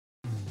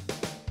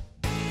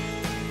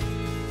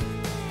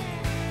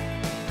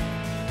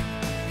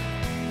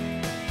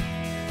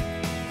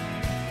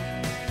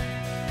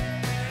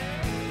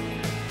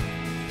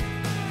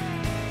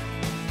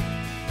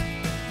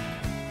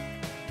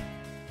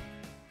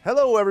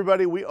Hello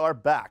everybody, we are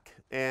back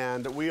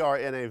and we are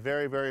in a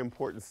very, very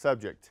important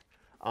subject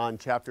on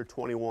chapter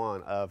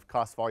 21 of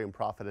cost volume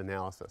profit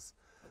analysis.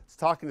 I was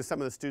talking to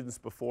some of the students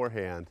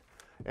beforehand,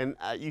 and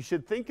you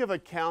should think of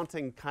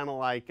accounting kind of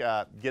like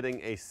getting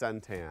a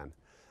suntan.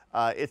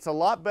 It's a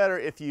lot better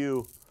if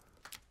you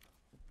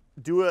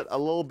do it a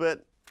little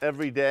bit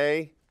every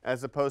day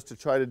as opposed to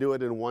try to do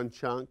it in one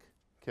chunk,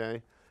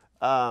 okay?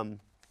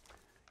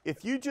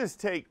 If you just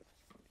take,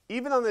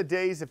 even on the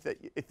days if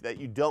that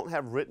you don't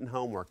have written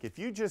homework, if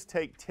you just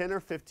take 10 or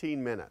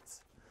 15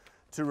 minutes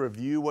to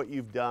review what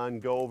you've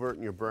done, go over it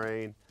in your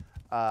brain,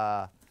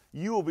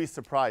 you will be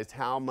surprised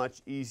how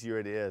much easier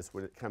it is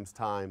when it comes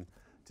time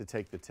to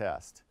take the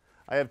test.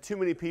 I have too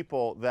many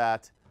people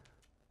that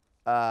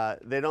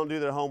they don't do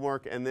their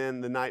homework, and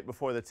then the night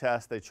before the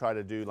test they try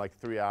to do like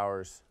 3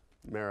 hours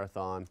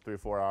marathon, 3 or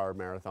 4 hour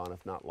marathon,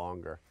 if not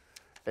longer.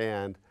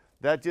 And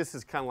that just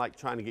is kind of like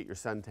trying to get your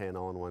suntan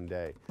all in one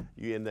day.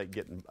 You end up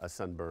getting a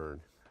sunburn,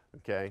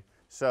 okay?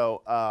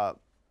 So a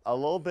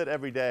little bit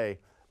every day.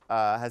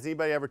 Has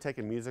anybody ever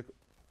taken music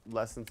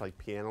lessons, like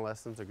piano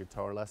lessons or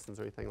guitar lessons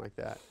or anything like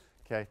that?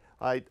 Okay,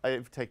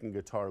 I've taken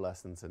guitar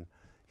lessons, and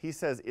he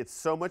says it's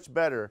so much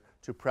better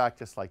to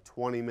practice like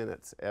 20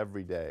 minutes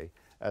every day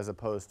as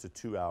opposed to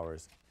 2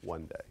 hours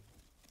one day,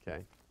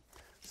 okay?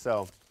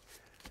 So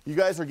you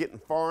guys are getting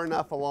far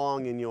enough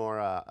along in your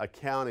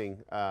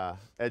accounting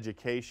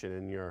education,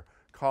 in your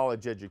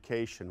college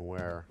education,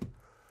 where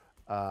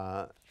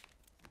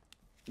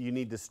you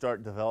need to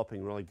start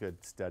developing really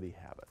good study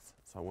habits.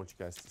 So I want you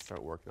guys to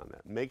start working on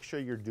that. Make sure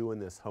you're doing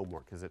this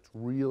homework because it's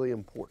really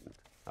important,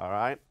 all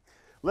right?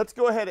 Let's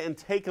go ahead and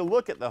take a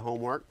look at the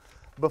homework.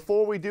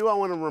 Before we do, I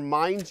want to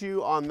remind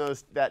you on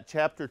that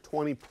Chapter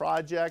 20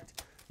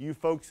 project, you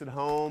folks at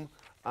home,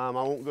 I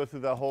won't go through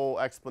the whole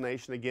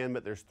explanation again,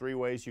 but there's 3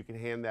 ways you can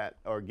hand that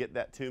or get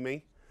that to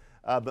me.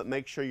 But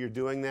make sure you're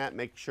doing that.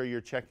 Make sure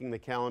you're checking the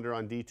calendar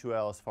on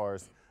D2L as far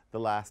as the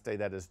last day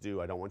that is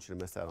due. I don't want you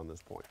to miss out on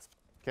those points.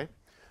 Okay?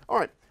 All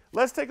right.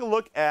 Let's take a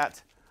look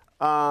at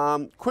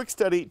Quick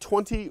Study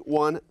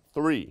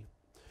 21.3.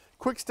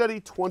 Quick Study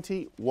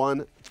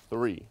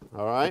 21.3.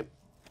 All right?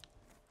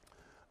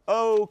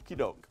 Okie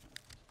doke.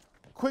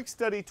 Quick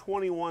Study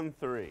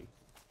 21.3.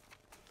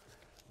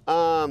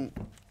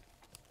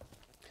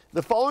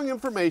 The following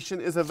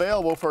information is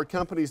available for a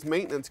company's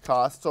maintenance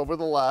costs over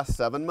the last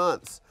 7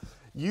 months.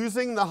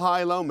 Using the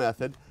high-low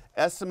method,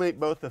 estimate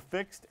both the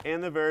fixed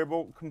and the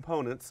variable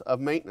components of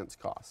maintenance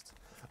costs.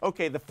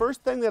 Okay, the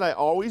first thing that I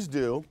always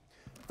do,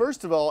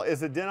 first of all,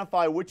 is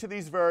identify which of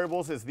these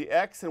variables is the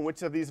X and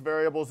which of these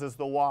variables is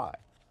the Y.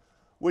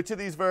 Which of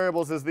these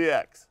variables is the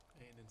X?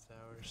 Maintenance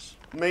hours.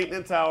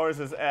 Maintenance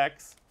hours is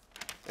X,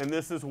 and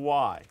this is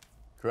Y,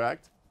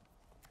 correct?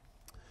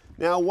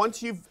 Now,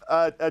 once you've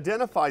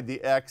identified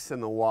the X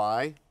and the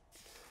Y,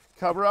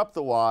 cover up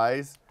the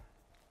Y's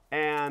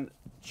and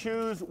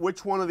choose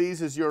which one of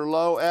these is your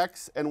low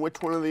X and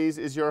which one of these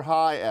is your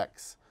high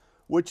X.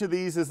 Which of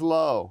these is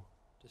low?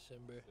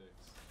 December.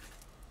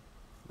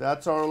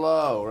 That's our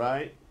low,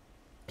 right?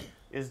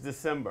 Is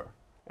December.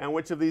 And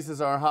which of these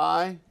is our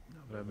high?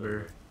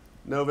 November.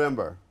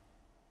 November.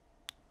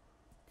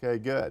 Okay,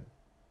 good.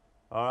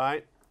 All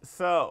right,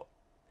 so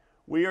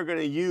we are going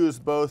to use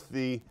both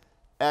the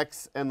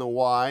X and the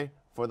Y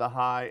for the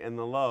high and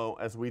the low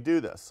as we do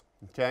this,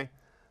 okay?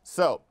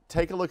 So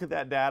take a look at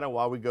that data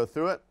while we go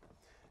through it,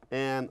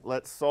 and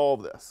let's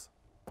solve this,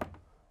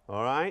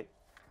 all right?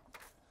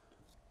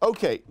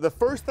 Okay, the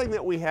first thing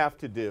that we have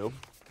to do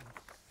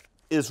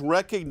is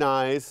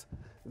recognize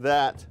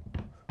that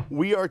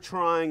we are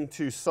trying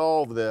to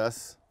solve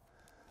this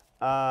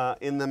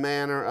in the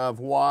manner of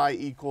Y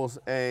equals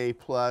A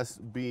plus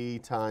B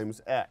times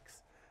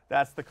X.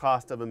 That's the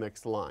cost of a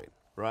mixed line,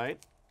 right?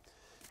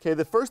 Okay,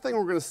 the first thing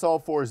we're going to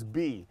solve for is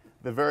B,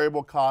 the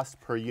variable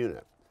cost per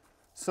unit.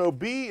 So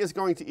B is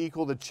going to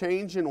equal the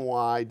change in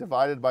Y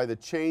divided by the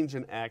change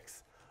in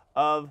X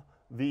of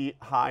the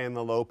high and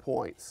the low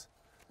points.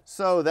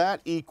 So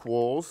that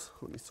equals,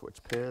 let me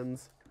switch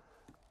pens,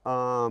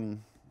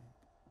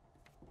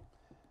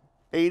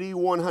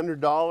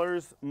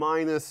 $8,100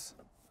 minus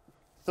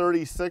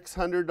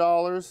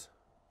 $3,600. Is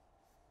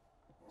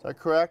that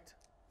correct?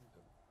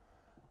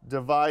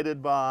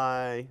 Divided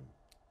by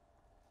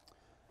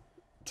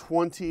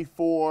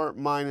 24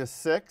 minus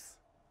 6. Is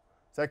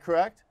that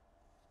correct?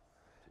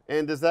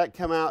 And does that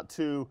come out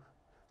to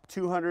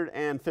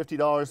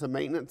 $250 a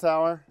maintenance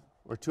hour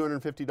or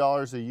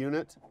 $250 a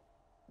unit?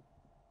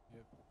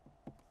 Yep.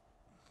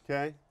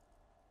 Okay.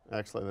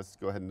 Actually, let's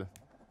go ahead and,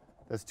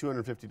 that's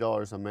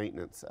 $250 a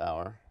maintenance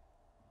hour.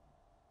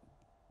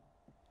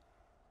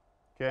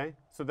 Okay.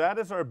 So that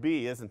is our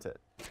B, isn't it?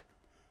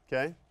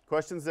 Okay.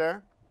 Questions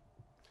there?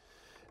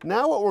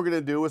 Now what we're going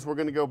to do is we're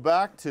going to go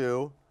back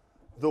to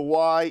the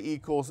Y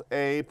equals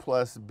A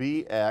plus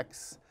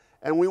BX,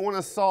 and we want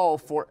to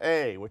solve for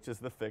A, which is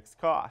the fixed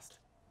cost.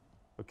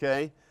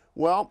 Okay?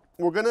 Well,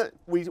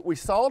 we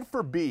solved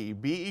for B.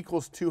 B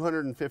equals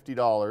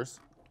 $250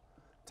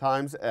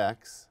 times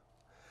X.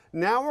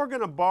 Now we're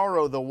going to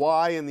borrow the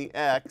Y and the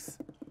X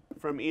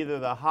from either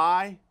the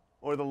high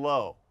or the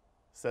low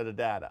set of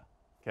data,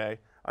 okay?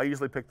 I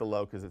usually pick the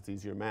low because it's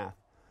easier math.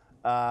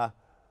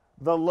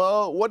 The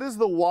low, what is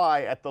the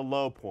y at the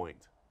low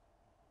point?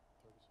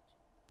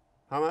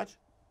 How much?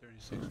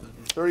 $3,600.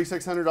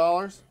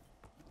 $3,600.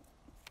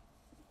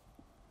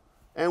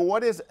 And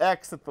what is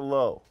x at the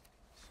low?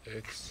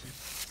 6.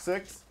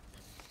 6?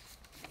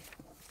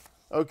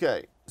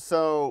 Okay,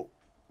 so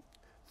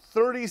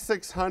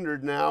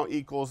 3,600 now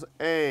equals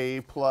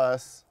A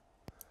plus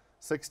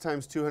 6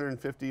 times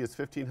 250 is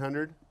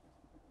 1,500.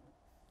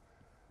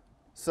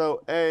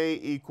 So A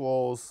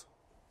equals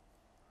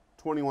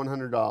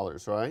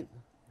 $2,100, right?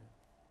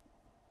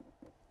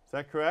 Is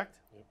that correct?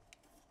 Yep.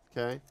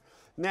 Okay.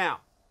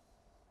 Now,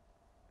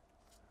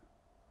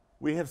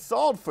 we have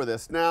solved for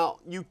this. Now,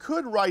 you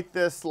could write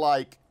this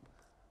like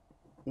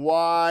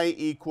y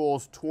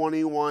equals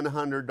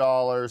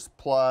 $2,100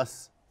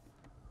 plus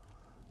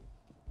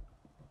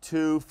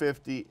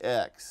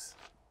 250x.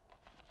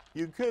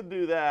 You could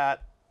do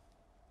that,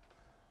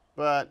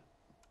 but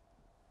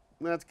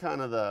that's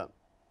kind of the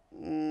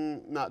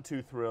not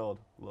too thrilled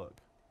look,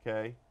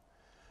 okay?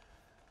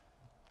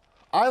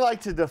 I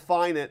like to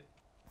define it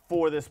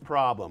for this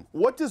problem.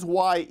 What does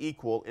y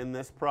equal in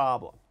this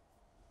problem?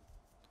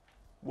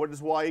 What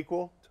does y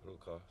equal? Total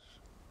cost.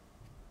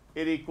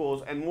 It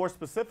equals, and more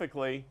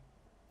specifically,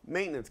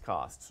 maintenance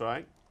costs,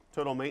 right?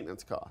 Total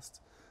maintenance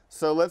costs.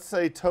 So let's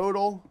say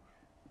total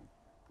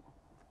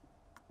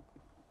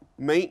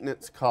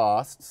maintenance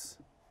costs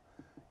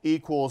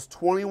equals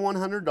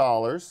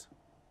 $2,100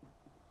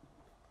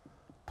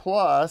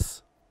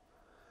 plus,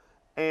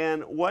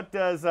 and what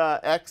does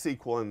x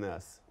equal in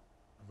this?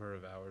 Number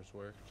of hours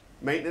worked.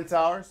 Maintenance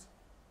hours,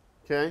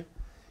 okay,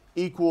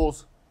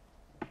 equals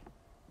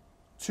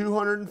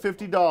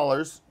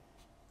 $250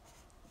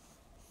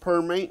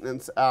 per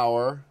maintenance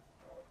hour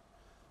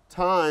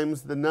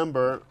times the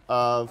number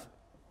of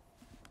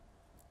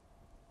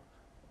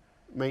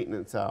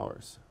maintenance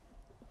hours,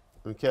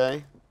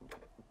 okay?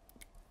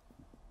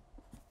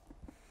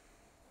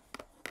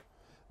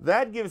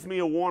 That gives me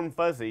a warm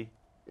fuzzy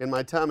in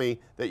my tummy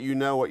that you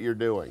know what you're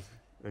doing,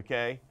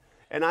 okay?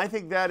 And I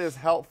think that is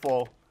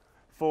helpful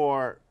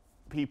for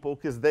people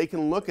because they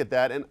can look at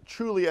that and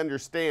truly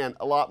understand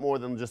a lot more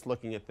than just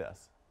looking at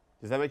this.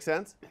 Does that make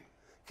sense?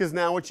 Because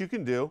now what you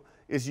can do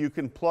is you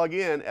can plug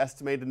in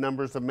estimated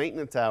numbers of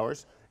maintenance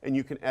hours and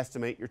you can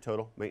estimate your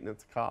total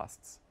maintenance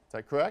costs. Is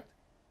that correct?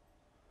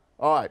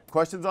 All right,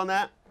 questions on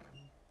that?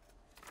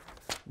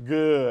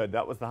 Good,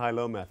 that was the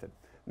high-low method.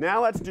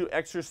 Now let's do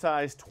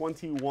exercise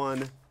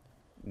 21-9.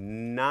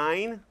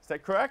 Is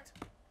that correct?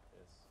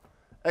 Yes.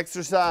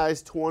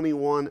 Exercise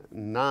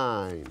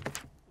 21-9.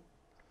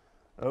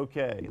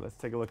 Okay, let's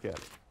take a look at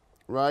it.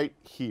 Right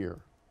here.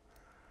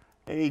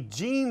 A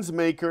jeans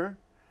maker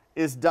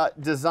is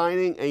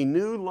designing a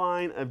new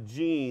line of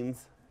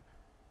jeans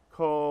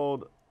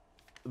called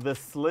the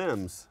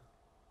Slims.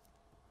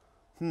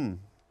 The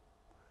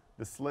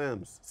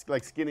Slims. It's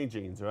like skinny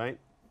jeans, right?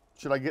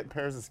 Should I get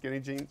pairs of skinny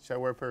jeans? Should I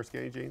wear a pair of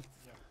skinny jeans?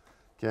 Yeah.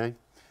 Okay.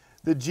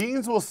 The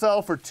jeans will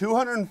sell for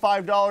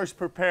 $205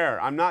 per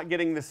pair. I'm not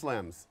getting the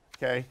Slims,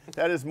 okay?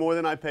 That is more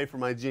than I pay for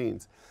my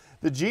jeans.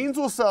 The jeans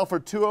will sell for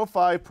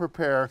 $205 per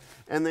pair,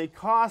 and they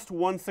cost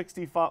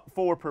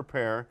 $164 per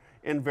pair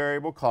in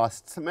variable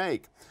costs to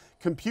make.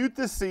 Compute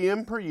the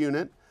CM per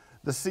unit,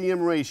 the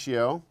CM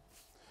ratio,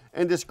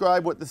 and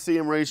describe what the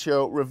CM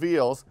ratio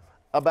reveals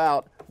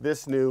about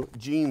this new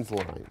jeans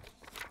line.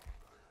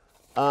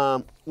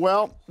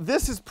 Well,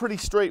 this is pretty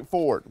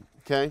straightforward,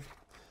 okay?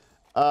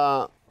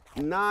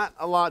 Not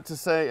a lot to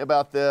say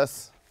about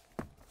this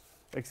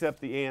except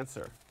the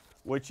answer,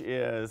 which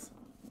is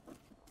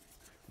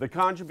the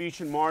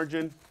contribution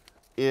margin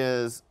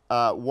is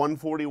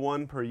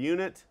 141 per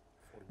unit.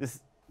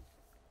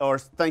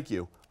 Thank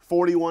you,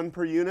 41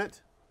 per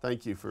unit.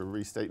 Thank you for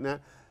restating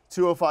that.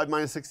 205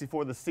 minus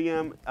 64, the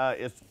CM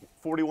is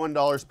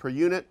 $41 per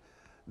unit.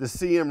 The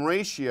CM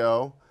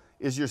ratio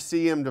is your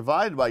CM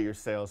divided by your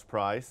sales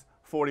price.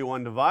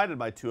 41 divided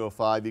by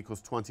 205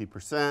 equals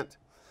 20%.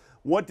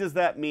 What does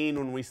that mean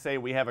when we say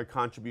we have a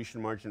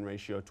contribution margin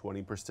ratio of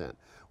 20%?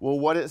 Well,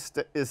 what it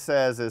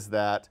says is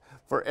that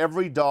for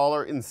every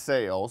dollar in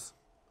sales,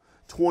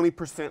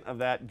 20% of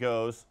that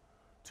goes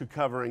to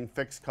covering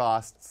fixed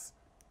costs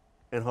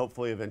and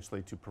hopefully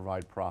eventually to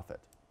provide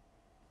profit,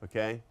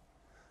 okay?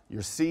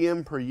 Your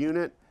CM per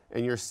unit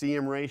and your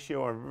CM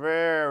ratio are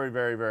very,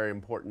 very, very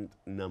important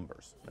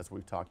numbers, as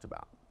we've talked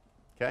about,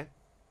 okay?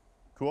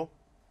 Cool?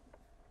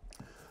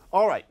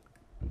 All right,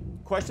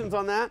 questions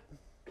on that?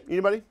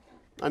 Anybody?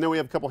 I know we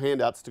have a couple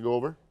handouts to go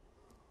over.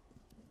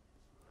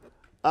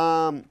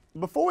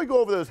 Before we go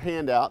over those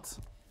handouts,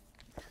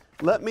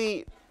 let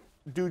me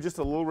do just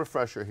a little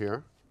refresher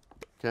here,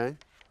 okay?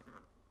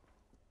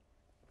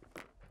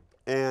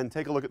 And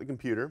take a look at the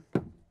computer.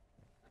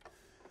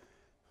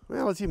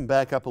 Well, let's even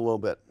back up a little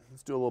bit.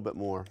 Let's do a little bit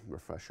more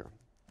refresher.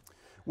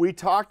 We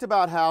talked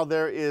about how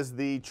there is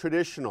the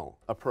traditional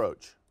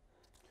approach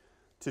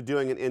to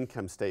doing an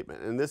income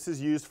statement, and this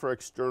is used for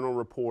external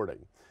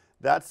reporting.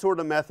 That sort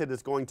of method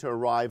is going to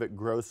arrive at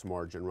gross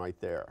margin right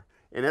there.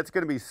 And it's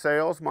going to be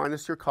sales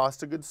minus your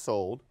cost of goods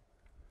sold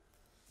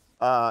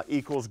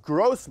equals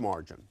gross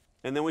margin.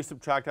 And then we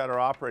subtract out our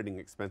operating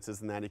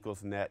expenses, and that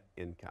equals net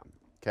income,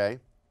 okay?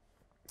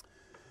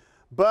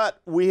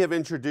 But we have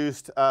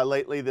introduced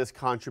lately this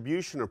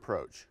contribution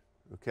approach,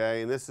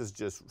 okay? And this is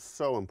just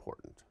so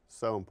important,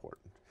 so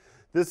important.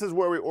 This is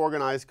where we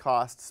organize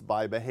costs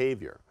by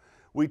behavior.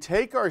 We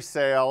take our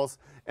sales,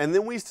 and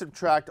then we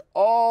subtract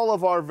all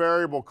of our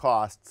variable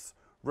costs,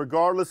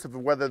 regardless of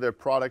whether they're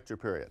product or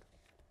period.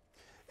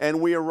 And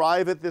we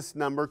arrive at this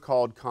number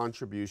called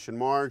contribution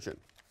margin.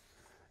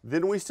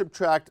 Then we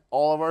subtract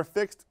all of our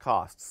fixed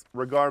costs,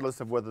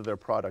 regardless of whether they're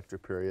product or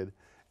period,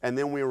 and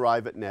then we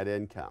arrive at net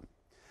income.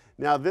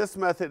 Now, this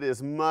method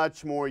is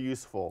much more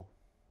useful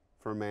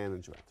for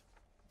management,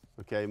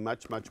 okay?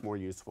 Much, much more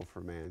useful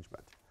for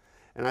management.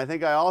 And I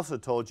think I also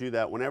told you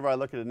that whenever I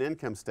look at an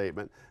income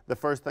statement, the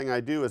first thing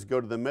I do is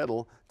go to the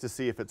middle to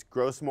see if it's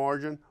gross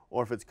margin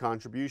or if it's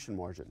contribution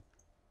margin,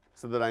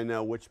 so that I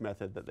know which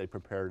method that they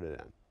prepared it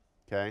in,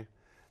 okay?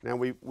 Now,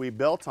 we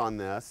built on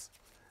this,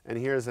 and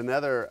here's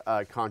another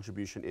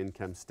contribution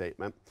income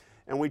statement.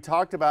 And we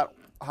talked about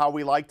how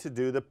we like to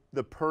do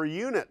the per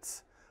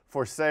units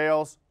for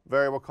sales,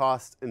 variable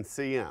costs, and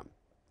CM,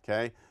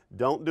 okay?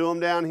 Don't do them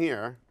down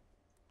here,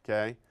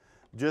 okay?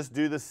 Just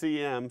do the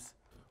CMs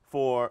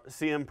for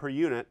CM per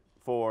unit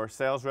for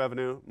sales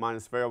revenue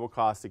minus variable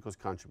cost equals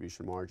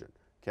contribution margin,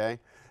 okay?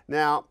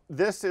 Now,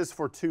 this is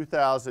for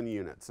 2,000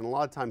 units, and a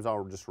lot of times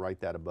I'll just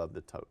write that above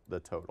the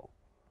total,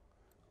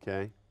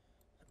 okay?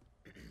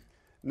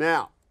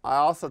 Now, I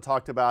also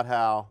talked about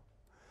how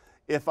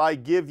if I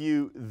give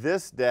you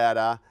this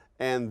data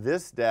and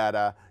this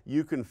data,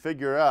 you can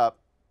figure up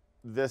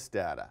this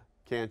data,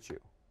 can't you?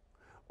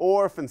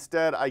 Or if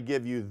instead I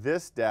give you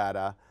this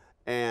data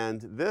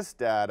and this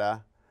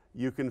data,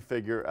 you can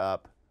figure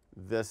up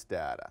this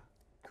data,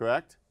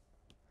 correct?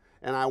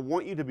 And I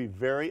want you to be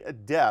very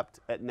adept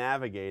at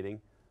navigating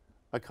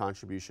a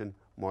contribution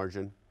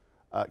margin,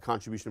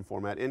 contribution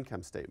format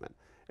income statement.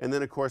 And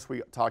then, of course,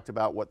 we talked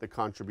about what the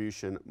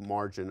contribution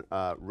margin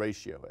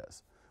ratio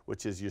is,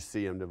 which is your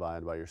CM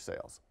divided by your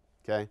sales,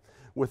 okay?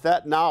 With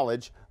that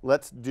knowledge,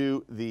 let's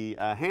do the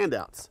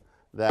handouts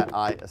that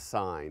I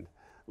assigned.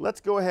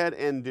 Let's go ahead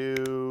and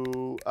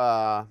do,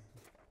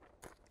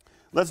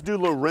 let's do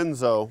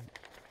Lorenzo,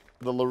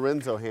 the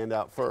Lorenzo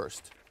handout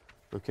first,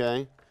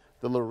 okay?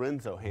 The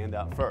Lorenzo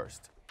handout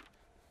first,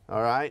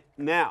 all right?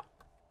 Now,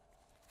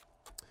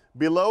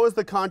 below is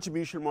the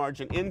contribution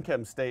margin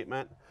income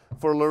statement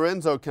for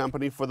Lorenzo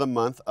Company for the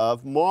month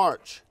of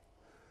March.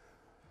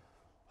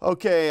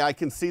 Okay, I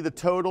can see the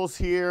totals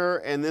here,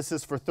 and this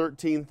is for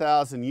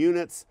 13,000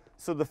 units.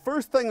 So the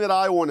first thing that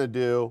I want to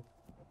do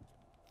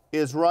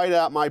is write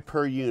out my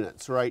per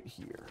units right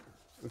here,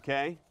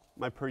 okay?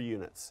 My per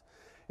units.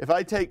 If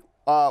I take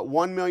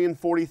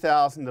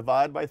 1,040,000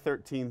 divided by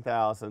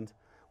 13,000,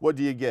 what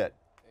do you get?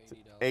 $80.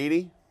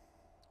 80?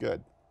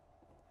 Good.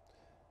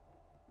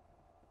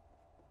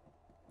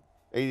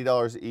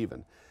 $80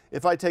 even.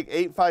 If I take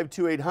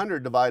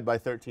 852,800 divided by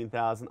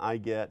 13,000, I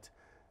get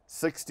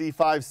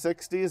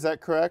 6560, is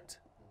that correct?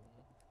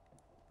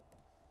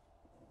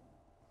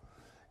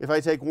 If I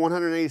take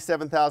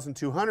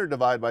 187,200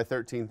 divided by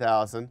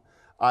 13,000,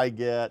 I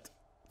get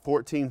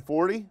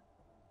 1440.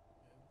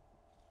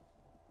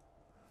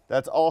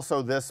 That's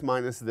also this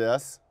minus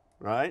this,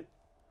 right?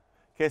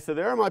 Okay, so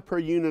there are my per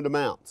unit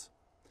amounts.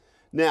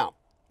 Now,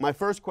 my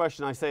first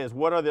question I say is,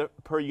 what are the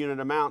per unit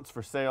amounts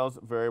for sales,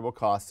 variable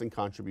costs, and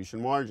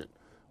contribution margin?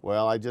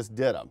 Well, I just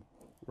did them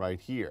right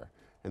here,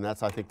 and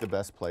that's, I think, the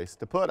best place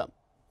to put them,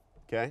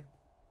 okay?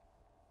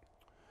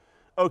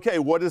 Okay,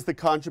 what is the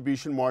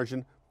contribution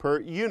margin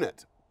per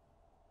unit?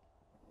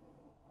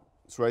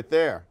 It's right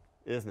there,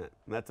 isn't it?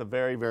 And that's a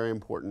very, very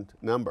important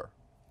number,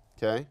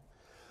 okay?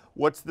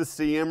 What's the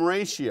CM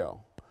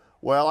ratio?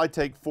 Well, I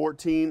take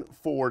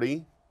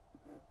 1440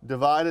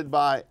 divided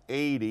by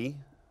 80,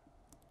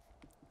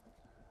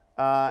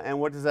 and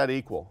what does that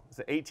equal? Is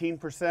it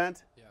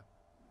 18%? Yeah.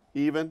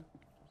 Even?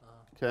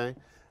 Okay.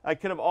 I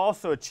could have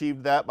also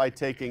achieved that by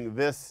taking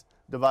this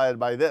divided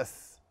by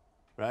this,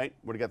 right?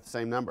 Would have got the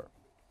same number,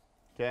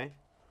 okay?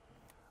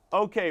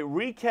 Okay,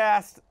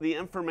 recast the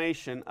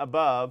information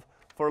above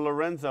for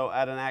Lorenzo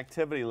at an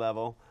activity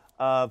level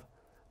of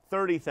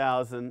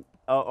 30,000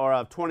 or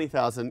of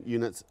 20,000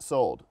 units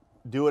sold.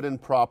 Do it in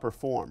proper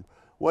form.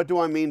 What do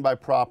I mean by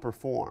proper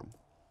form?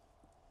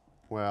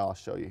 Well, I'll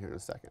show you here in a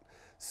second.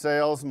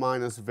 Sales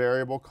minus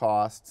variable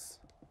costs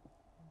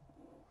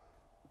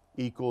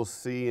equals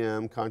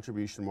CM,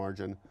 contribution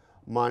margin,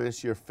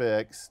 minus your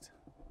fixed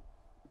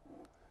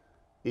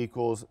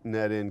equals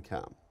net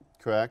income,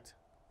 correct?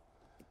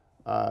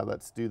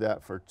 Let's do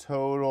that for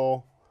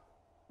total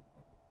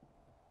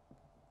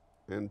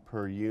and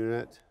per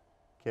unit,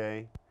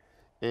 okay?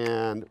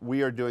 And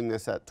we are doing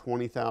this at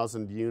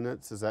 20,000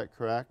 units, is that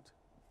correct?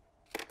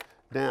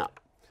 Now,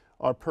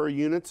 our per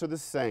units are the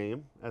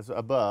same as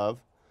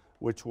above,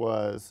 which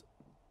was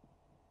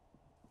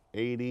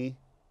 80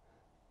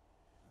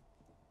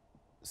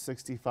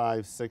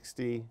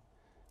 6560,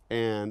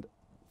 and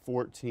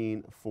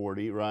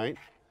 1440, right?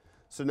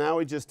 So now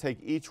we just take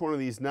each one of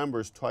these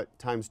numbers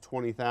times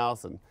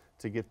 20,000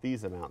 to get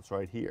these amounts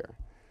right here.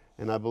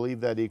 And I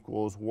believe that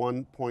equals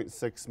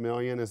 1.6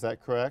 million, is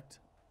that correct?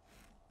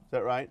 Is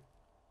that right?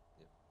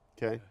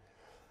 Yep.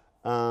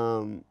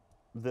 Okay.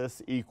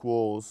 This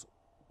equals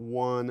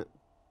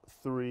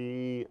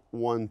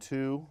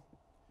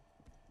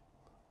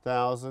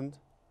 1,312,000.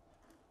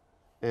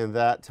 And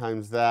that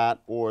times that,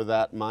 or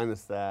that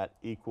minus that,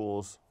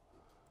 equals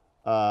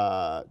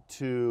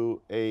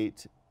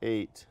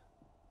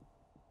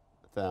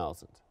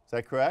 288,000. Is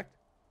that correct?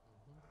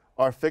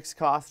 Mm-hmm. Our fixed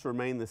costs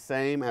remain the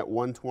same at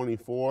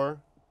 124.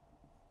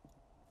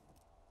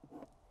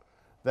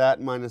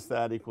 That minus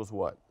that equals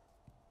what?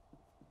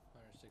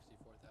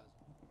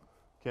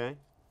 164,000. Okay.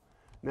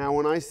 Now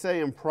when I say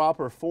in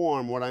proper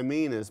form, what I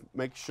mean is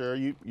make sure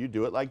you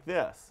do it like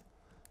this.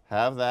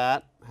 Have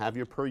that, have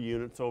your per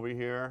units over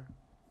here.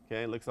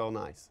 Okay, it looks all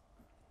nice.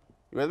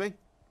 You with me?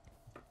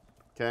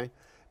 Okay.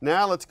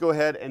 Now let's go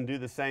ahead and do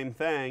the same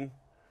thing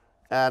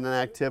at an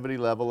activity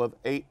level of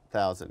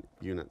 8,000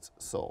 units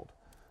sold.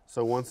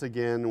 So once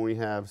again, we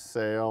have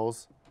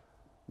sales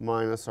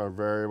minus our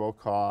variable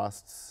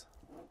costs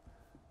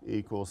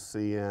equals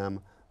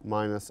CM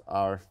minus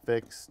our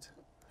fixed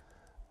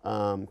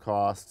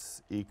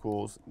costs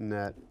equals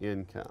net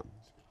income.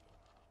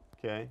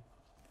 Okay,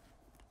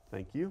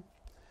 thank you.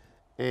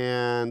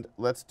 And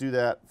let's do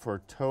that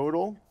for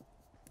total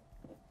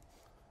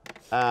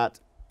at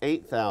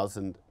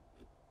 8,000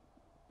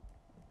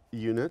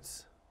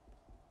 units.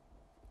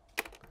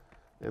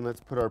 And let's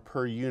put our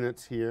per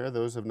units here.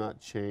 Those have not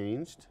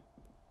changed.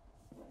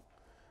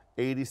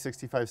 80,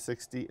 65,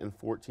 60, and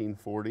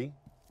 1440.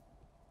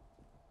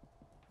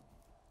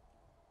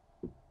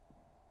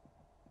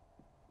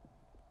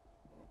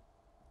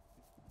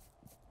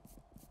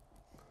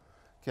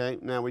 Okay,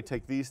 now we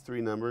take these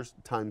three numbers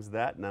times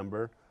that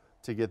number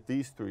to get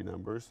these three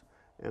numbers.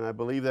 And I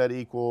believe that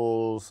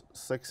equals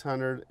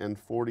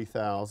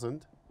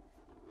 640,000.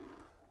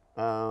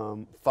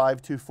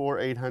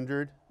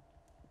 524,800.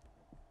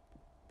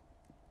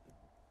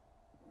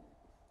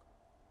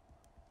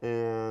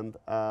 And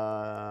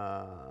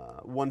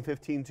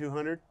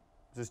 115,200.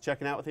 Is this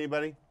checking out with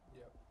anybody?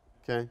 Yep.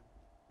 Okay.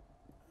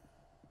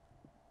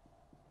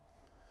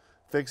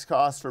 Fixed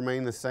costs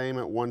remain the same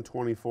at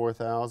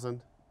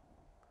 124,000.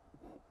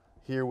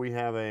 Here we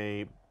have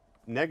a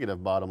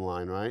negative bottom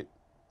line, right?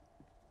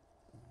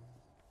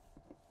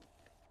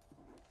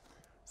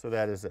 So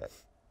that is it.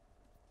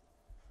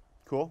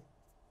 Cool?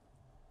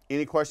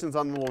 Any questions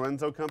on the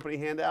Lorenzo Company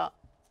handout?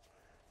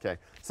 Okay.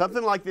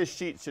 Something like this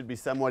sheet should be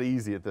somewhat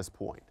easy at this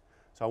point.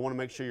 So I want to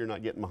make sure you're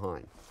not getting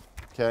behind.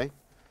 Okay?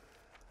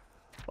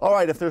 All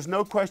right, if there's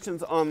no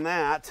questions on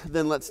that,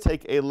 then let's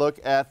take a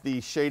look at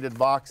the shaded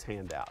box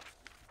handout.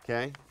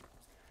 Okay?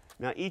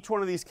 Now, each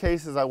one of these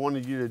cases I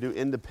wanted you to do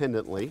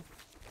independently.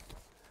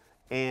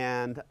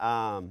 And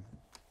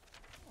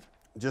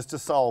just to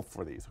solve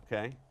for these,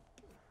 okay?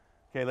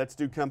 Okay, let's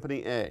do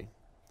company A.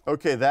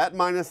 Okay, that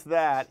minus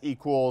that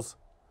equals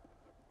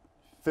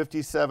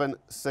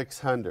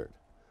 57,600.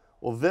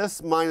 Well,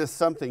 this minus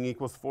something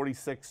equals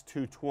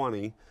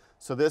 46,220.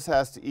 So this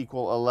has to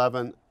equal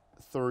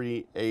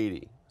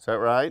 11,380. Is that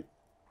right?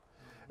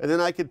 And then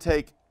I could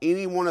take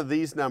any one of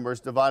these numbers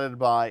divided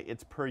by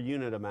its per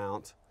unit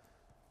amount,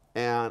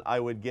 and I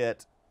would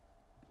get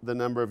the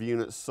number of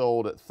units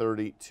sold at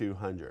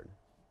 3,200. Is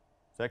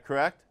that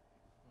correct?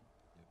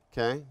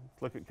 Okay,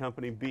 let's look at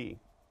company B.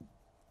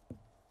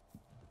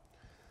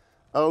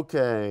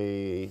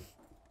 Okay,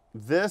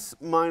 this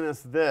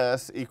minus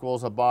this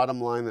equals a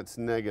bottom line that's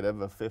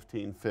negative of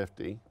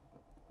 1,550.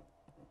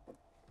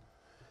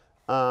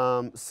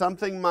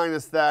 Something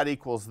minus that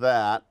equals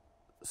that,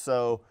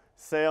 so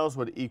sales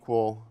would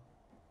equal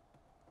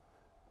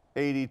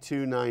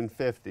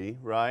 82,950,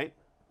 right?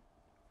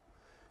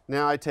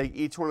 Now I take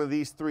each one of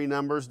these three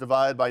numbers,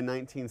 divide by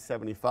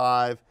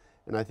 1975,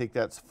 and I think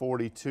that's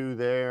 42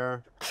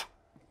 there,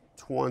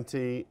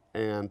 20,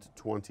 and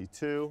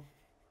 22.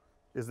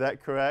 Is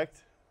that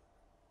correct?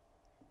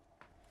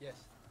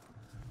 Yes.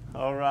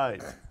 All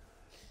right.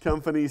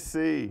 Company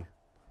C.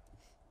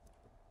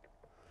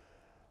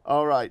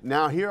 All right.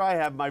 Now here I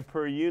have my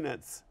per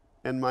units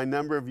and my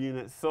number of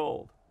units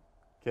sold.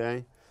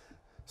 Okay?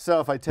 So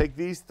if I take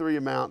these three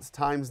amounts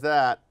times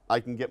that, I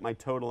can get my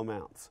total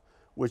amounts,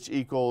 which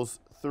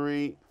equals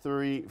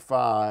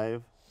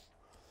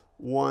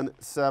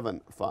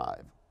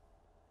 335,175.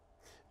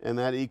 And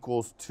that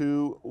equals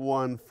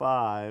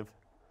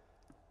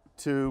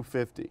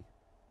 215,250.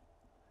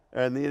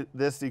 And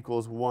this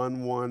equals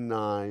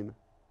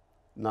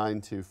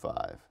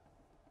 119,925.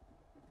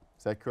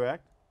 Is that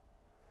correct?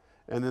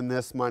 And then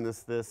this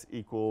minus this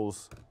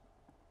equals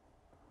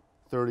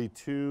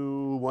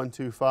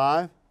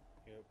 32,125.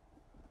 Yep.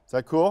 Is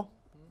that cool?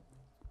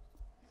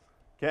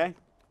 Okay.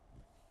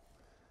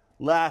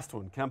 Last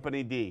one,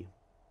 company D.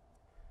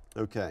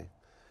 Okay.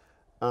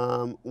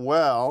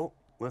 Well,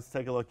 let's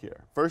take a look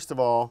here. First of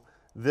all,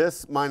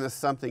 this minus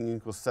something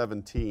equals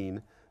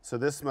 17. So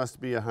this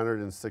must be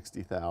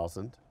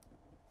 160,000,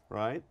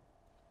 right?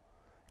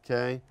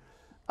 Okay.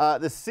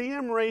 The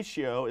CM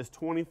ratio is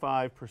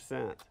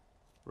 25%,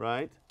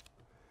 right?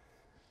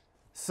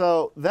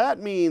 So that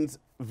means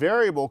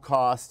variable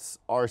costs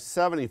are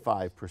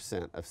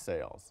 75% of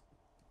sales.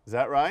 Is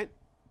that right?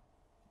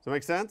 Does that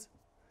make sense?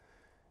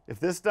 If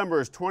this number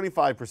is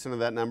 25% of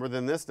that number,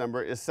 then this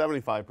number is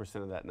 75%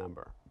 of that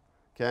number.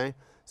 Okay?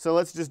 So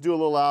let's just do a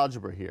little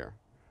algebra here.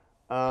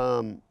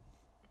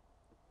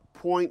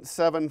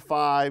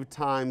 0.75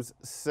 times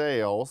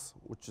sales,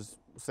 which is,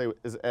 say,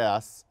 is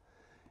S,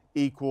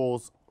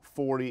 equals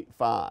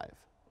 45.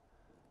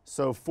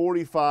 So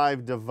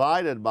 45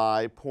 divided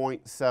by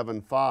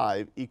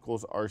 0.75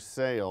 equals our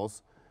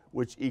sales,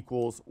 which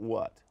equals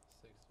what?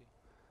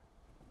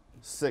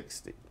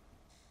 60.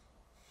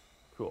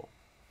 Cool.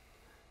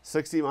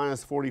 60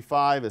 minus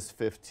 45 is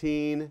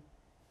 15.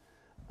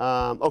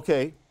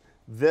 Okay,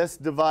 this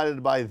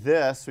divided by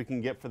this we can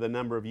get for the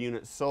number of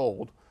units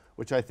sold,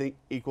 which I think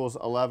equals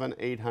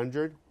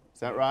 11,800. Is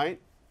that right?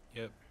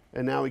 Yep.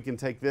 And now we can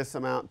take this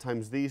amount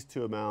times these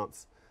two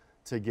amounts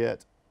to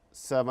get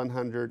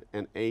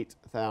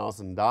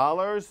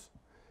 $708,000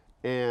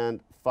 and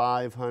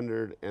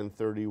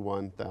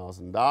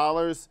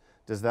 $531,000.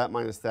 Does that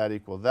minus that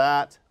equal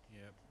that?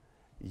 Yep.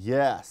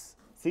 Yes.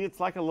 See, it's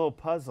like a little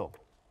puzzle,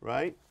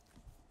 right?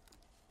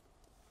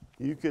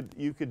 You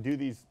could do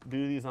these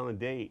on a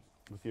date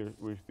with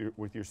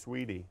your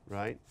sweetie,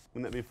 right?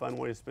 Wouldn't that be a fun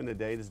way to spend a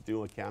day, just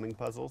do accounting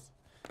puzzles?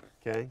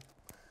 Okay.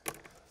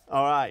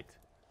 All right.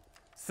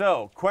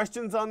 So,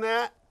 questions on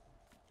that?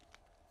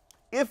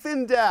 If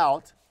in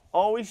doubt,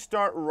 always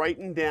start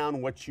writing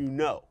down what you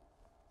know.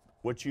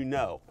 What you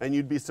know. And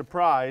you'd be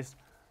surprised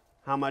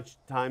how many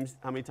times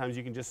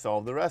you can just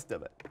solve the rest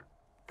of it.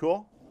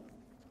 Cool?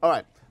 All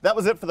right. That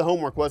was it for the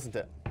homework, wasn't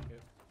it?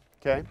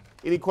 Okay.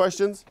 Any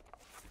questions?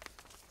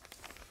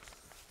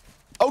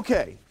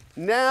 Okay.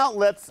 Now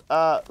let's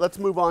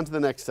move on to the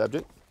next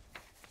subject.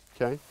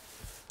 Okay.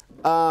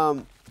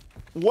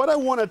 What I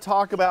want to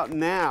talk about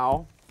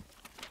now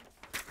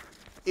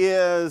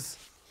is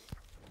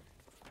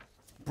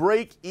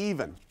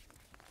break-even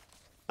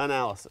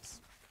analysis.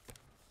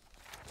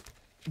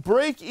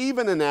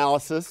 Break-even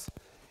analysis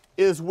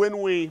is when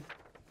we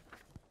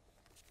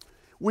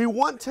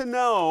want to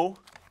know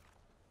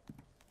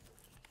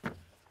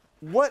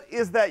what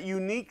is that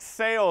unique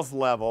sales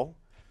level,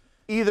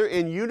 either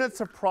in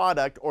units of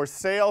product or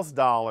sales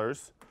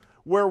dollars,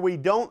 where we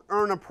don't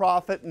earn a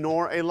profit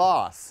nor a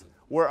loss,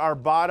 where our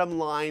bottom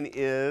line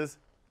is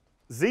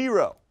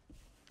 0.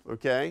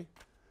 Okay?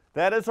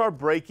 That is our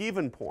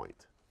break-even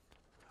point,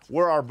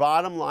 where our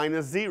bottom line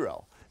is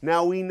 0.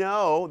 Now we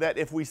know that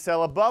if we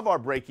sell above our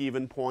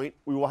break-even point,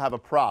 we will have a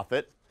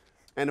profit,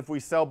 and if we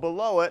sell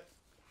below it,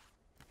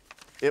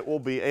 it will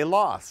be a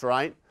loss,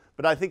 right?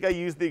 But I think I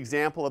used the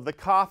example of the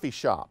coffee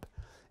shop.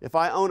 If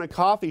I own a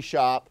coffee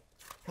shop,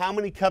 how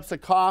many cups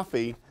of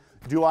coffee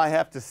do I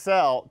have to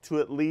sell to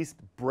at least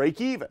break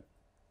even?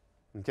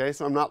 Okay,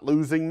 so I'm not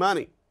losing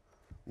money.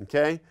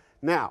 Okay,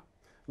 now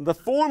the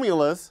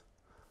formulas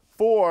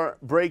for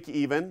break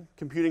even,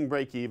 computing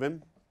break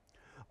even,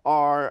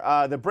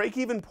 are the break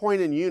even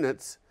point in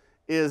units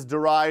is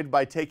derived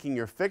by taking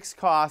your fixed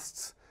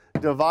costs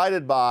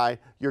divided by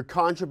your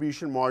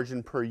contribution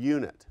margin per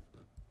unit.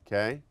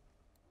 Okay?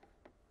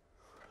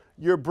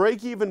 Your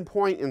break even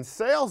point in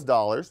sales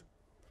dollars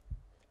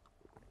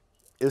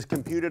is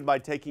computed by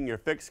taking your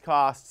fixed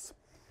costs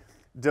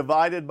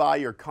divided by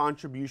your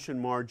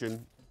contribution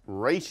margin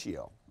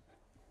ratio.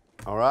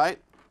 All right?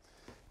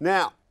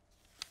 Now,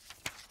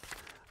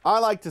 I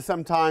like to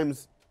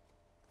sometimes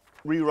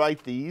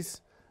rewrite these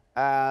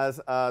as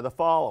the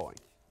following.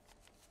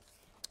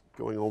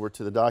 Going over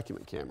to the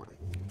document camera.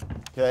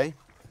 Okay?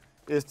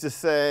 Is to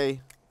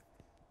say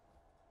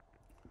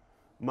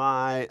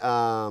my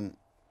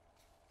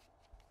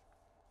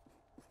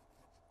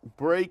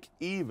break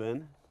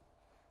even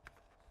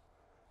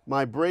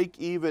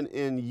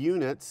in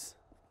units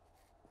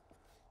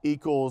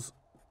equals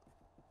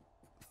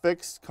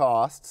fixed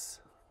costs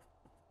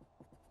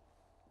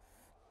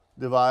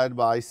divided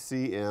by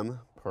CM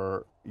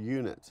per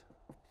unit.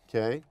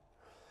 Okay?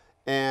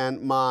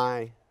 And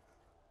my,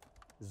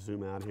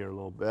 zoom out here a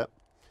little bit,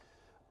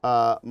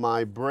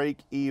 my break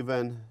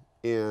even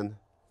in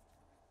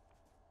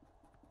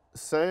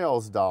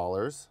sales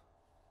dollars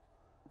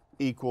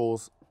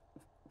equals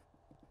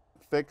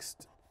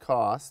fixed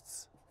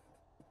costs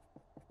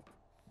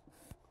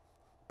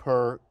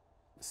per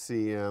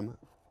CM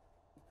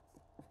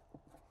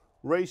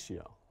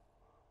ratio.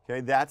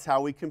 Okay, that's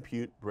how we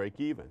compute break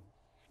even.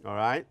 All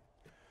right?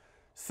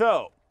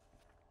 So,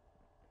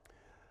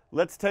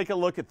 let's take a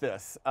look at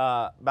this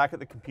back at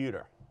the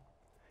computer.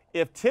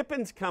 If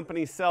Tippin's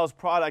company sells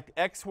product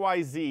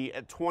XYZ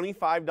at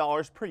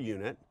 $25 per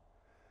unit,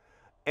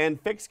 and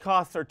fixed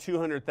costs are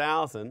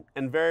 $200,000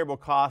 and variable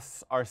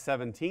costs are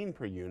 $17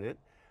 per unit,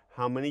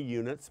 how many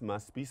units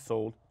must be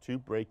sold to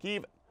break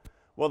even?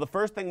 Well, the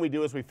first thing we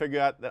do is we figure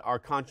out that our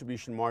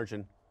contribution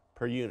margin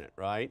per unit,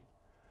 right?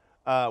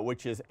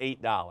 Which is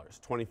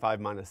 $8, 25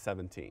 minus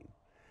 17.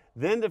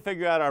 Then to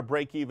figure out our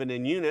break even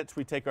in units,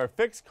 we take our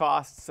fixed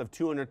costs of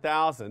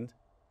 200,000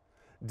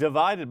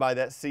 divided by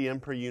that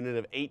CM per unit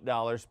of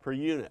 $8 per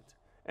unit,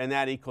 and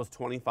that equals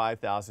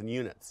 25,000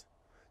 units.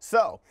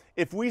 So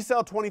if we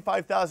sell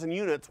 25,000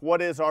 units,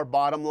 what is our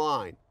bottom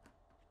line?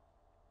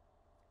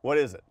 What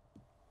is it?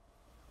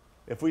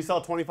 If we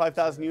sell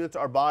 25,000 units,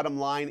 our bottom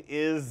line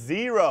is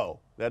 0.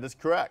 That is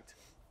correct.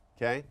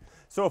 Okay?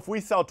 So if we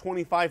sell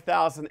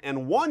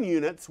 25,001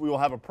 units, we will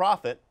have a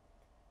profit.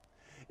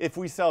 If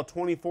we sell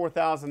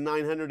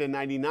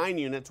 24,999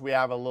 units, we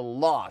have a little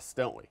loss,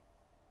 don't we?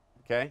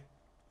 Okay?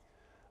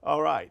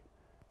 All right.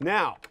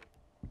 Now,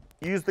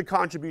 use the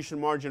contribution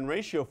margin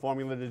ratio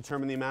formula to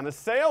determine the amount of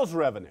sales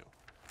revenue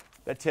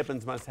that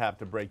Tippins must have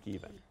to break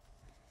even.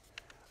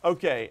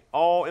 Okay,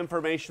 all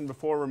information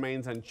before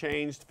remains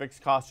unchanged.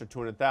 Fixed costs are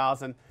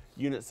 200,000,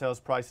 unit sales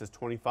price is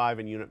 25,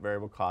 and unit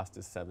variable cost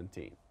is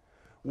 17.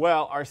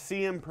 Well, our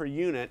CM per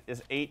unit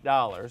is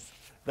 $8,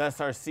 thus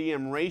our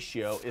CM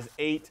ratio is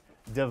 8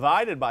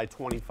 divided by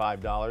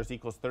 $25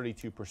 equals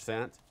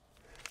 32%.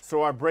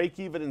 So our break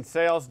even in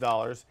sales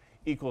dollars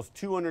equals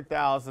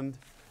 200,000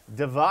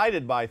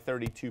 divided by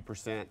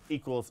 32%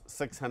 equals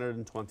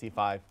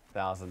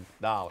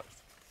 $625,000.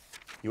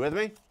 You with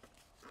me?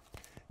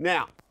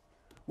 Now,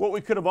 what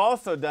we could have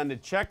also done to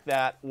check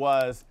that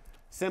was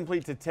simply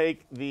to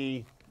take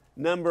the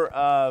number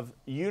of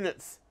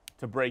units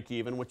to break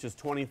even, which is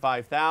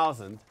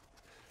 25,000,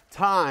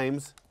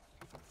 times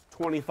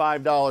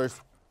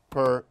 $25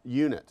 per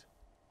unit,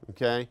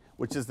 okay,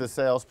 which is the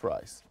sales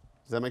price.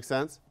 Does that make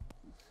sense?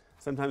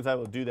 Sometimes I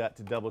will do that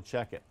to double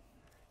check it.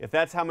 If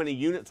that's how many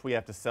units we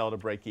have to sell to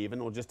break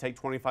even, we'll just take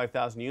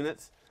 25,000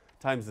 units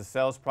times the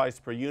sales price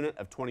per unit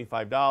of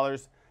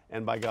 $25,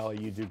 and by golly,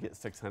 you do get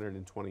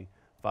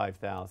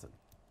 625,000.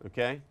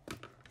 Okay?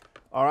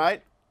 All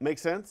right? Make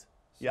sense?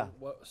 Yeah.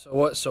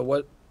 So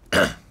what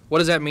what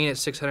does that mean at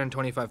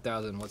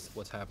 625,000?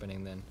 What's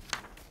happening then?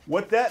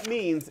 What that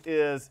means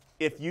is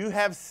if you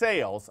have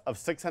sales of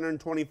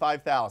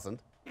 625,000,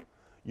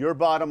 your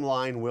bottom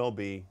line will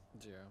be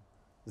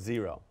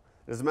 0.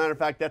 As a matter of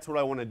fact, that's what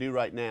I want to do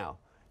right now.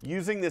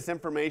 Using this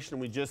information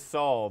we just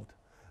solved,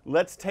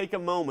 let's take a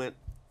moment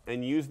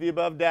and use the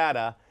above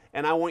data,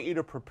 and I want you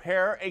to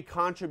prepare a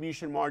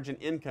contribution margin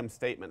income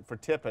statement for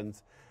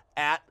Tippins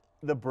at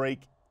the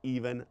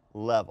break-even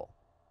level.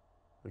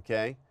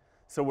 Okay?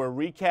 So we're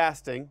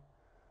recasting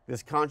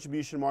this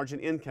contribution margin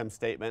income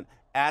statement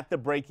at the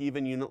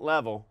break-even unit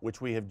level, which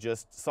we have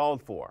just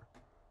solved for.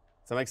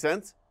 Does that make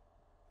sense?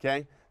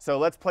 Okay? So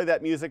let's play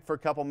that music for a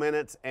couple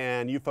minutes,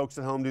 and you folks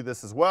at home do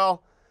this as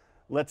well.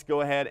 Let's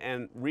go ahead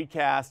and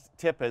recast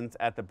Tippins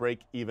at the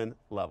break-even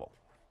level.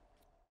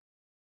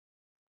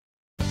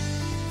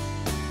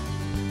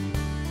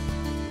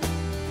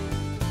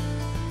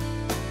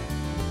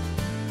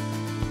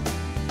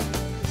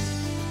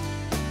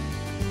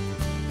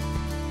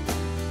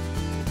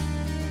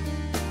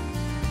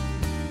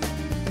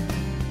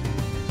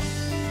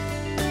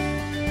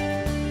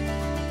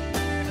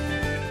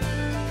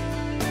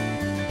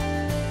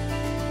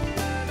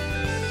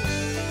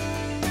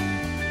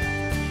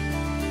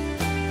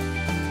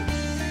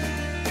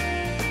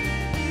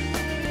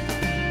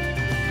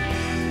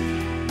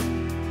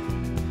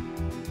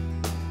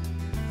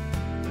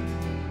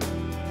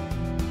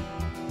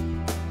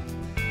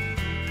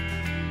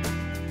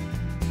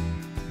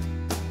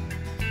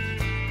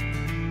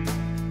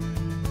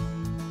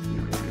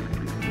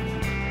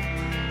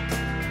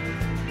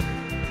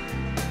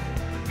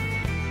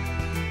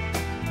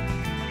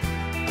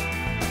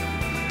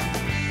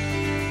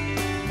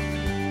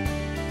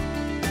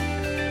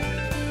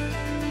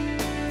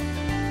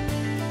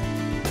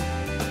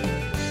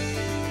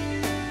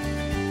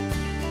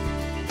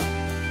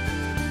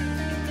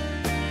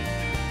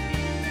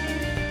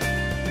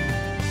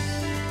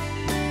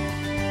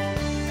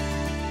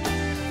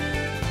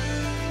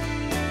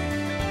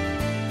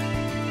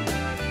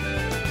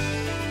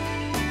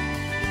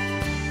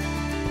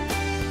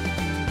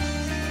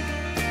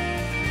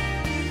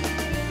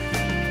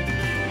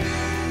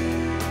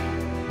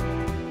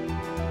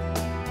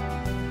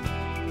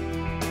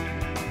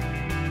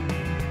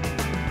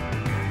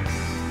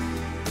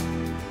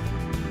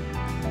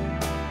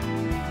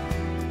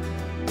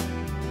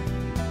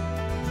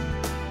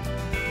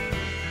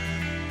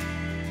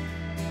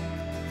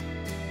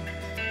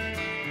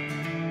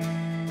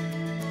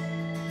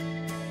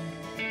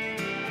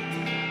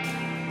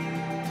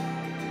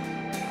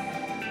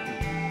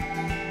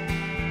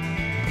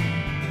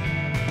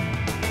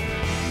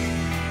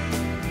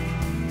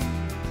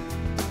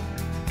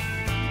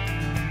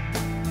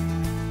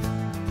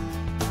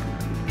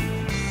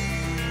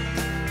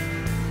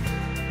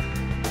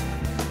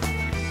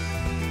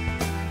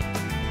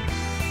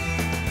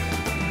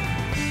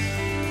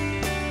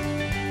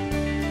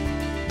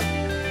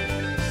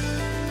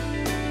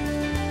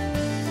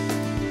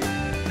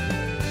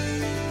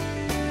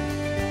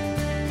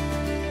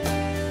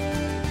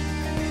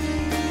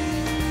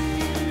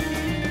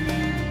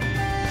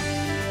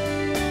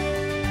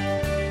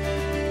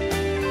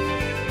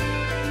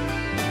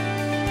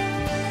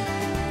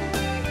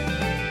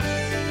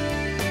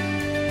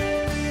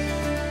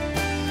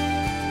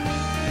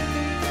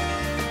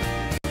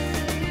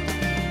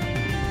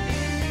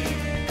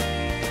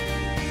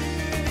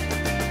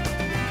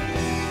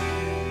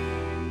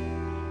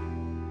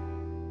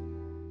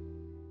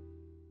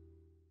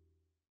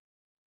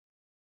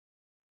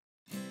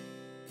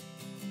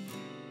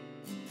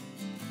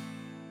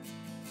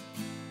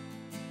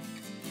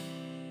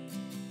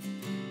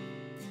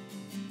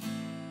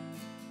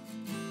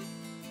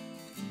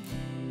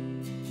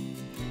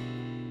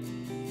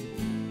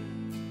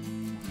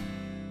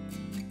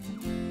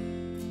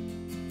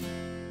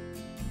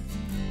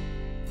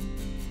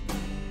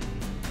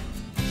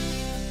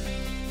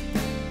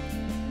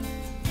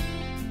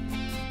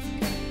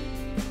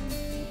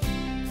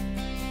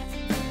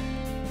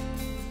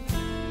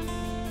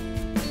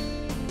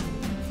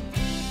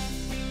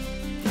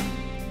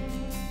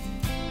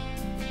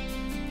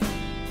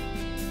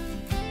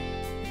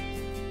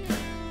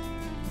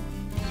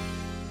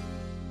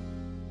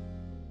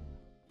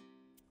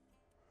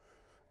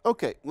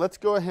 Okay, let's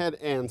go ahead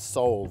and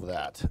solve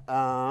that.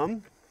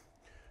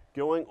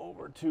 Going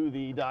over to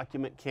the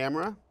document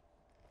camera.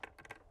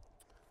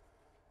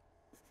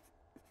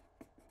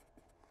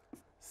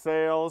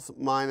 Sales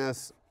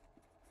minus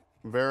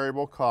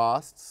variable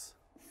costs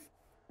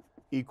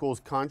equals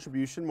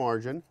contribution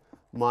margin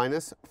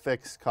minus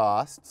fixed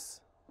costs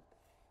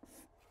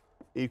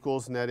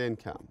equals net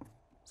income.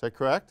 Is that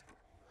correct?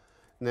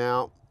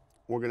 Now,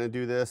 we're going to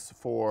do this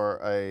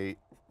for a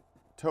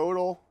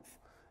total,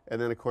 and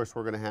then of course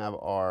we're going to have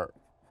our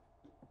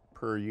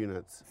per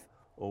units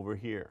over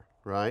here,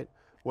 right?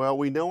 Well,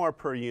 we know our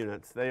per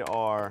units. They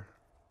are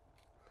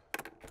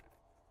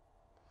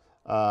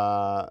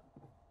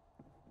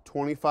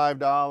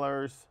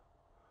 $25,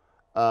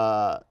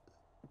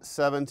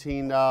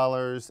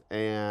 $17,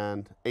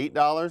 and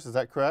 $8. Is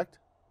that correct?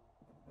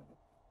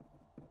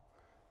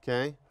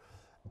 Okay.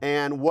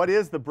 And what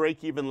is the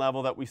break-even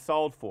level that we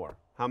solved for?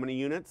 How many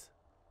units?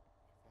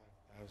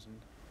 5,000.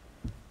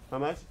 How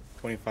much?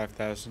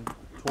 25,000.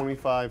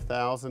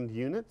 25,000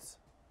 units.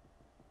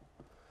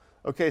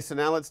 Okay, so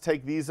now let's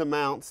take these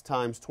amounts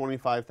times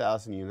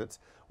 25,000 units.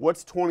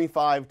 What's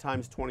 25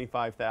 times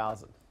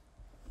 25,000?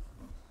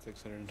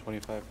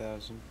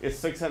 625,000. It's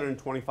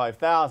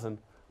 625,000,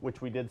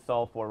 which we did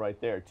solve for right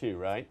there too,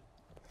 right?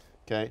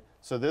 Okay,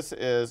 so this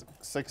is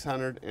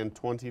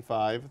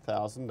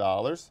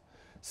 $625,000.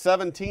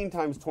 17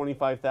 times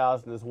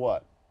 25,000 is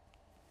what?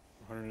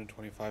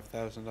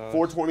 $125,000.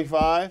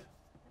 425.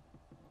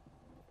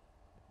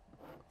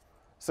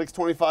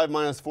 625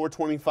 minus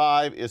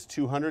 425 is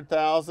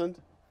 200,000.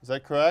 Is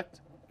that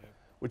correct? Yep.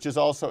 Which is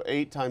also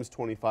 8 times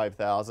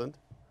 25,000.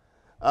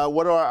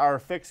 What are our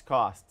fixed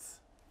costs?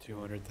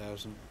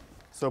 200,000.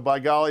 So by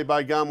golly,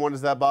 by gum, what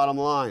is that bottom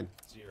line?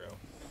 0.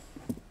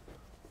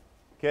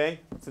 Okay,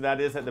 so that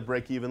is at the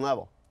break-even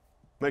level.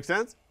 Make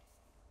sense?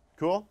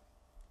 Cool?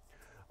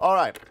 All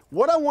right,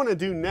 what I want to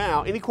do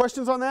now, any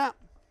questions on that?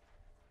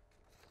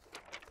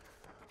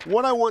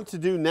 What I want to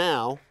do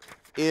now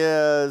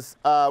is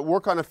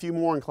work on a few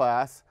more in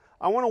class.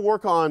 I want to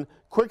work on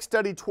Quick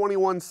Study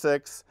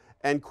 21.6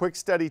 and Quick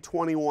Study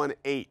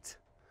 21.8.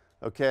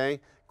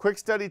 Okay, Quick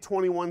Study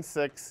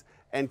 21.6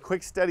 and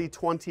Quick Study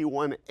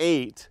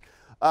 21.8.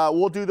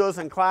 We'll do those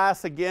in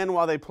class again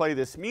while they play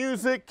this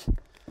music,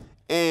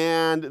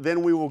 and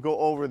then we will go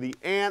over the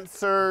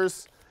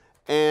answers,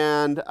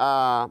 and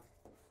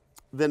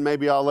then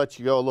maybe I'll let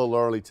you go a little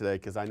early today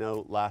because I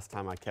know last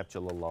time I kept you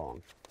a little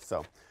long.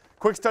 So,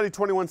 Quick Study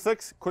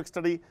 21.6, Quick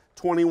Study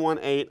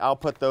 21.8. I'll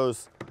put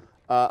those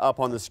up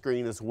on the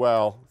screen as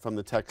well from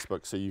the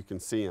textbook so you can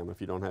see them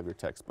if you don't have your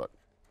textbook.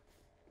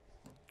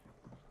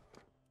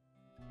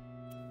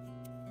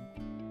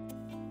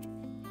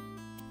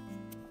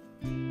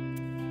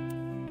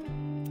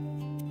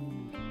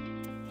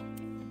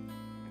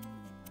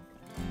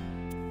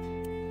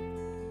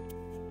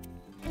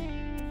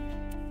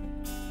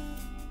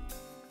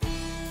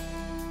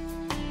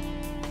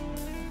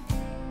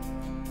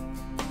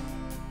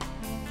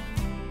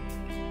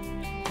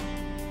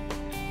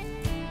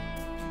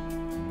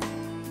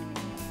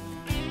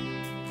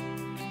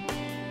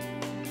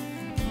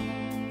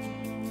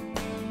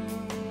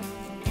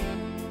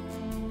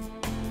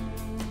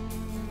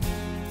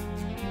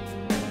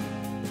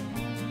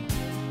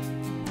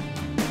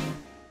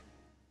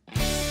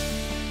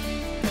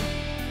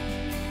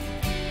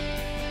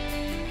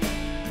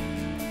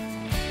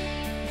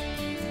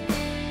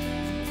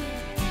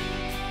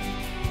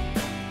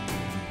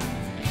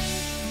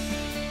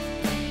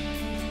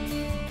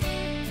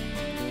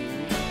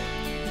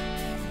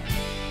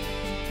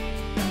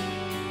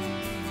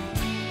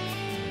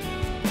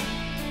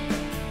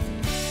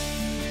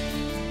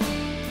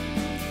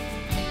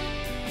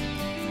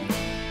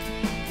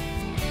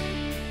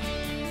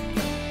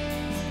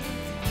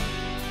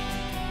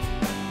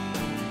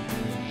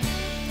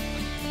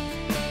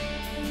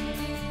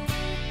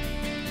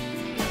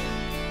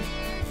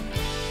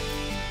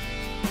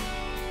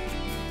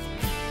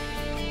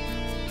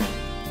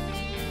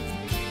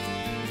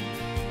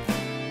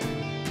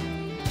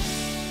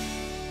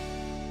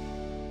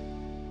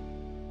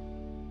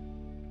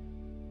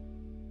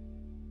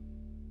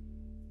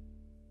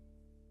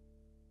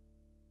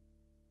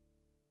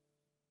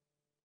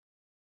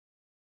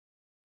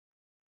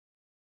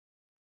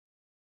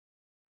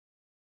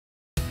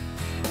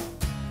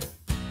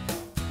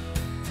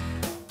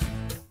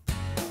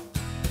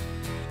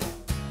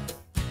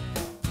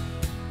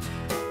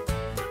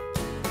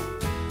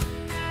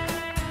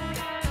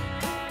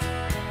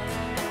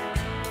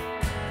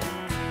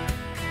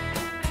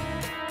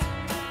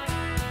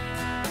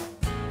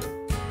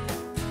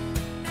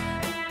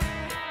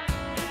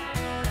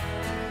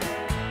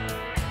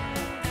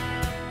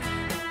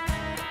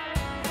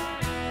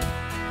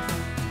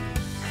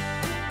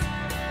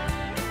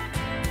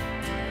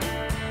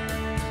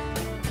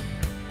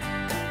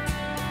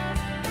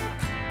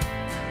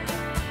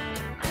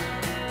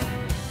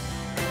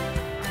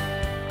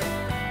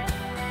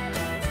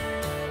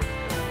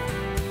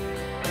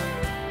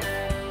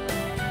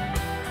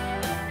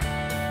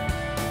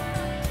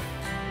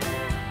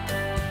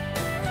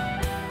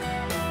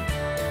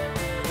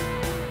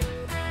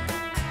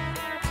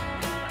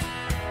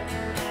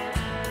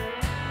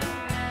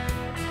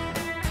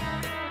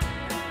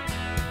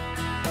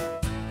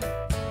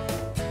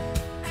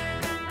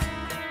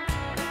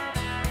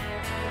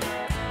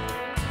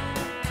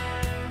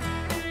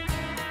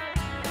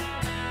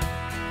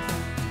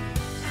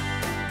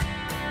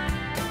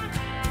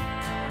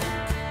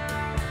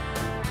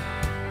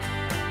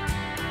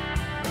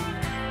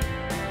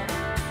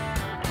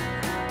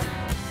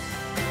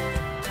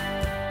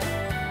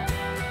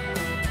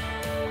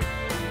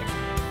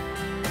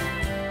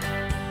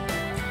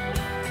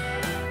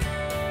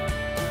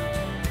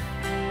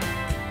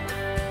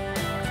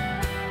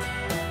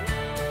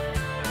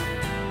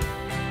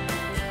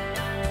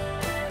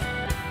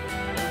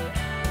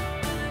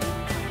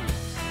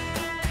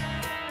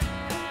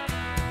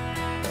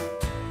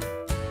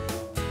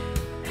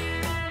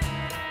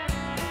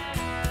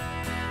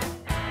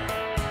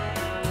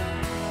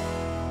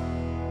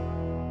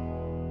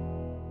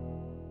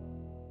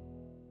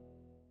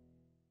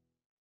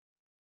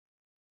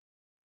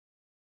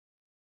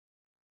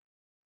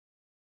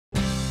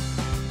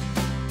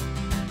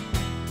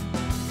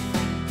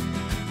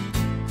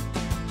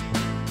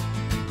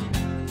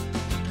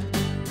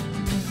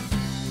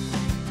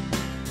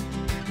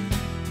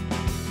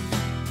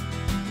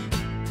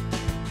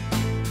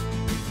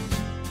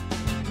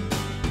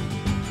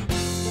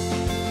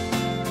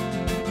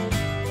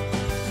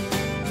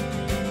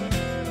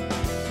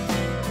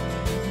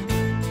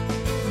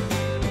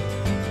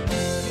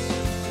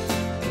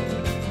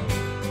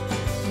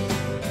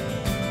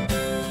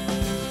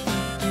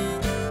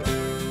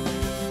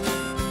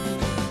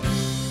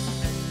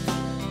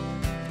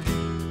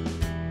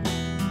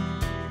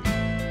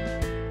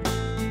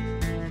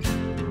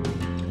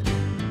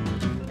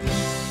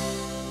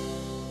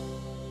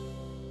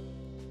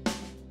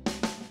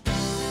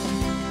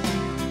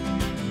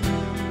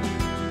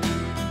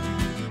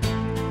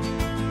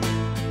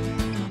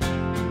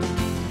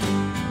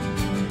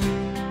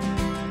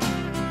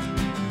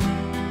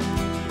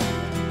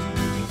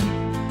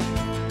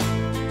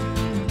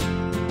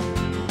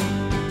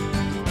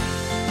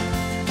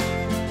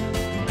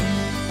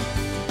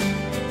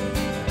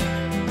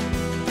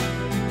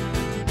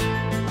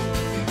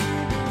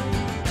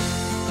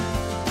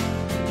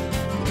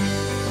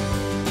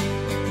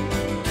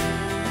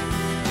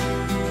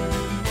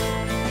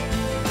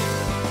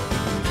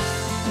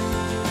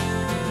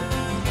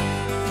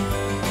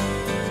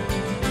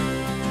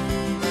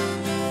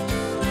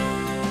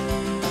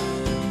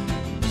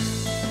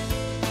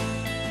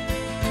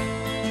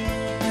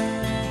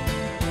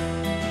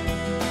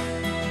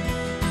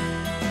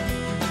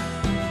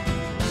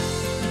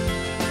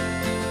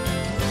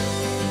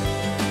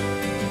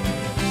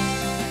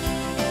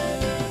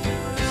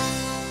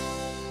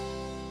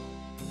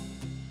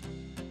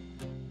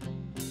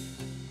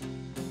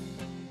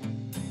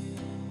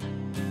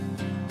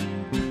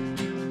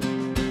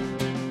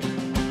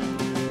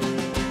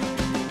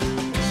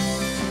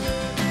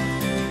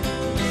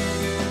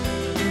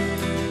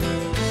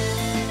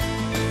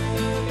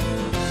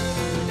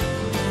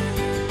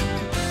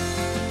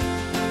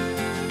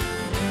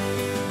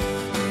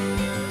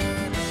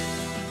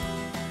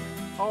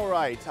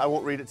 right, I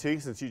won't read it to you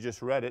since you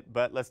just read it,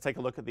 but let's take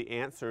a look at the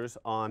answers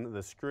on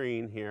the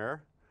screen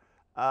here.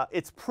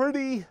 It's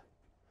pretty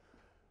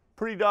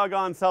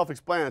doggone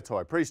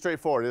self-explanatory, pretty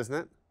straightforward, isn't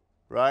it?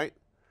 Right?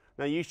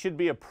 Now you should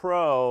be a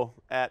pro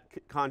at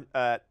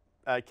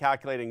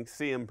calculating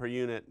CM per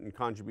unit and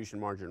contribution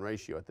margin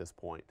ratio at this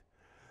point.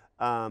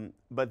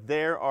 But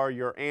there are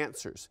your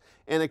answers.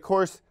 And of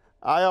course,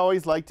 I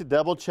always like to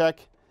double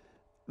check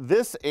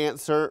this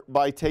answer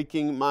by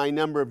taking my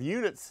number of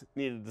units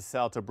needed to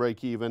sell to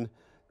break even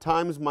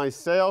times my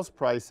sales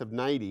price of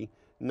 90.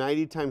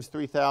 90 times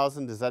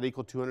 3,000, does that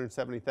equal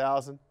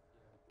 270,000?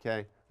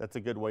 Okay, that's a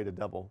good way to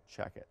double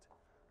check it.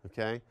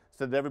 Okay,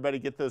 so did everybody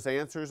get those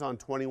answers on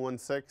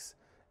 21.6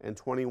 and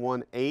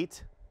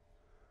 21.8?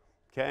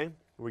 Okay, are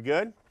we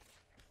good?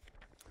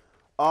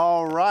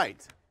 All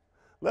right,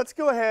 let's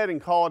go ahead and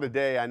call it a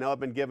day. I know I've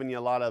been giving you a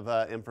lot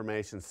of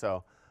information,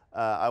 so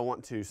I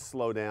want to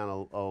slow down a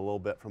little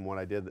bit from what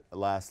I did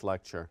last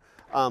lecture.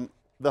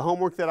 The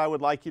homework that I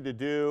would like you to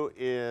do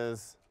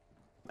is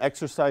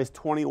exercise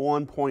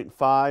 21.5,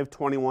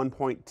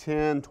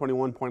 21.10,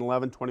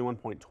 21.11,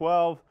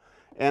 21.12,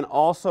 and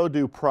also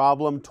do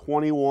problem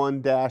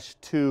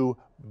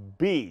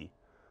 21-2B,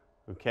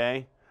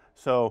 okay?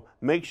 So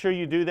make sure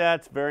you do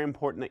that. It's very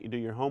important that you do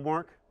your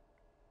homework.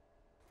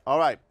 All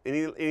right,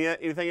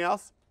 anything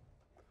else?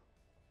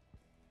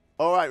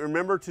 All right,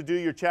 remember to do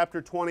your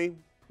chapter 20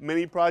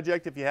 mini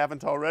project if you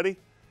haven't already,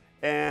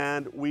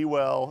 and we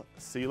will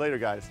see you later,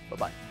 guys.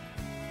 Bye-bye.